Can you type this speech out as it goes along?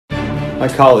My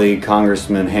colleague,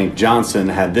 Congressman Hank Johnson,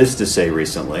 had this to say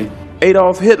recently.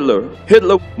 Adolf Hitler,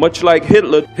 much like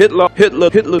Hitler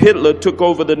took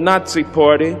over the Nazi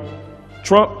Party.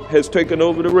 Trump has taken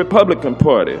over the Republican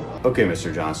Party. Okay,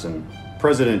 Mr. Johnson,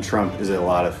 President Trump is a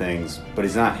lot of things, but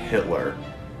he's not Hitler.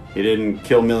 He didn't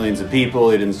kill millions of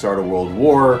people, he didn't start a world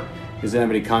war, he doesn't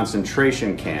have any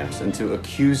concentration camps, and to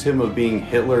accuse him of being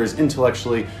Hitler is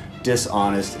intellectually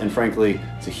dishonest, and frankly,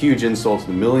 it's a huge insult to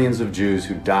the millions of Jews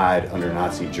who died under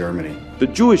Nazi Germany. The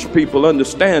Jewish people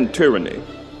understand tyranny.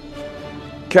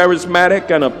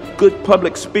 Charismatic and a good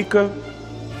public speaker,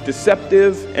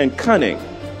 deceptive and cunning.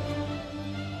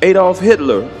 Adolf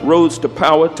Hitler rose to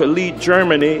power to lead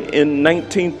Germany in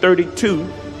 1932.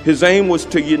 His aim was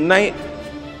to unite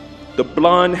the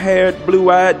blonde-haired,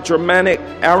 blue-eyed, Germanic,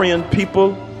 Aryan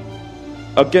people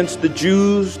against the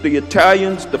Jews, the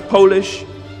Italians, the Polish,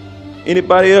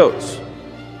 anybody else.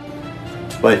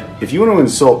 But if you want to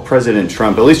insult President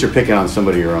Trump, at least you're picking on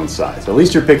somebody your own size. At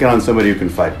least you're picking on somebody who can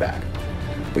fight back.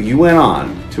 But you went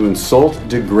on to insult,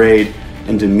 degrade,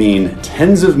 and demean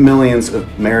tens of millions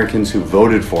of Americans who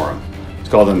voted for him. Let's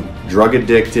call them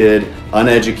drug-addicted,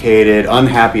 uneducated,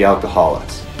 unhappy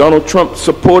alcoholics. Donald Trump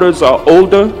supporters are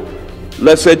older,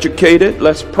 less educated,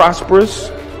 less prosperous,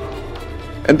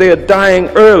 and they are dying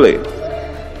early.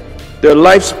 Their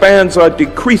lifespans are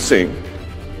decreasing,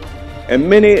 and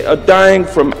many are dying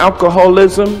from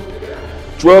alcoholism,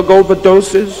 drug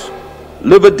overdoses,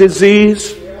 liver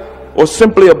disease, or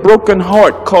simply a broken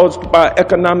heart caused by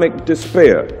economic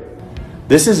despair.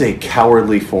 This is a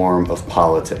cowardly form of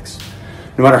politics.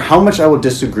 No matter how much I will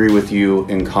disagree with you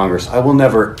in Congress, I will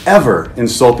never, ever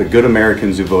insult the good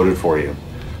Americans who voted for you.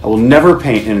 I will never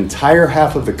paint an entire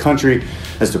half of the country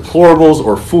as deplorables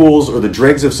or fools or the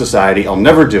dregs of society. I'll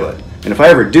never do it. And if I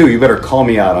ever do, you better call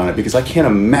me out on it, because I can't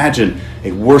imagine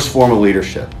a worse form of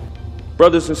leadership.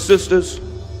 Brothers and sisters,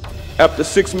 after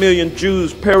 6 million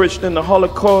Jews perished in the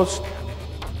Holocaust,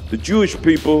 the Jewish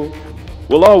people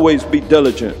will always be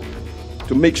diligent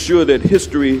to make sure that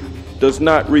history does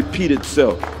not repeat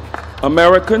itself.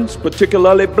 Americans,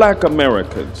 particularly black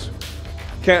Americans,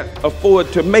 can't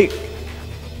afford to make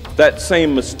that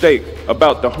same mistake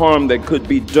about the harm that could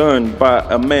be done by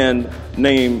a man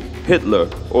named Hitler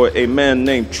or a man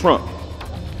named Trump.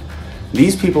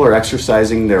 These people are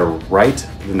exercising their right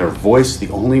and their voice the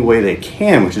only way they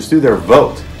can, which is through their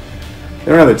vote. They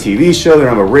don't have a TV show, they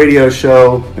don't have a radio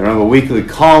show, they don't have a weekly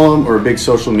column or a big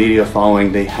social media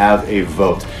following. They have a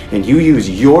vote. And you use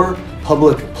your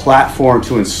public platform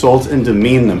to insult and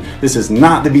demean them. This is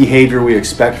not the behavior we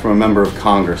expect from a member of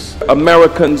Congress.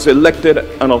 Americans elected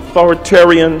an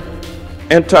authoritarian,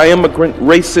 anti-immigrant,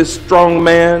 racist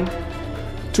strongman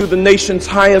to the nation's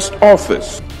highest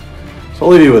office. So I'll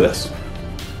leave you with this.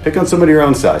 Pick on somebody your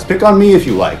own size. Pick on me if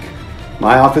you like.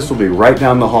 My office will be right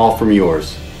down the hall from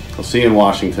yours. I'll see you in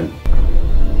Washington.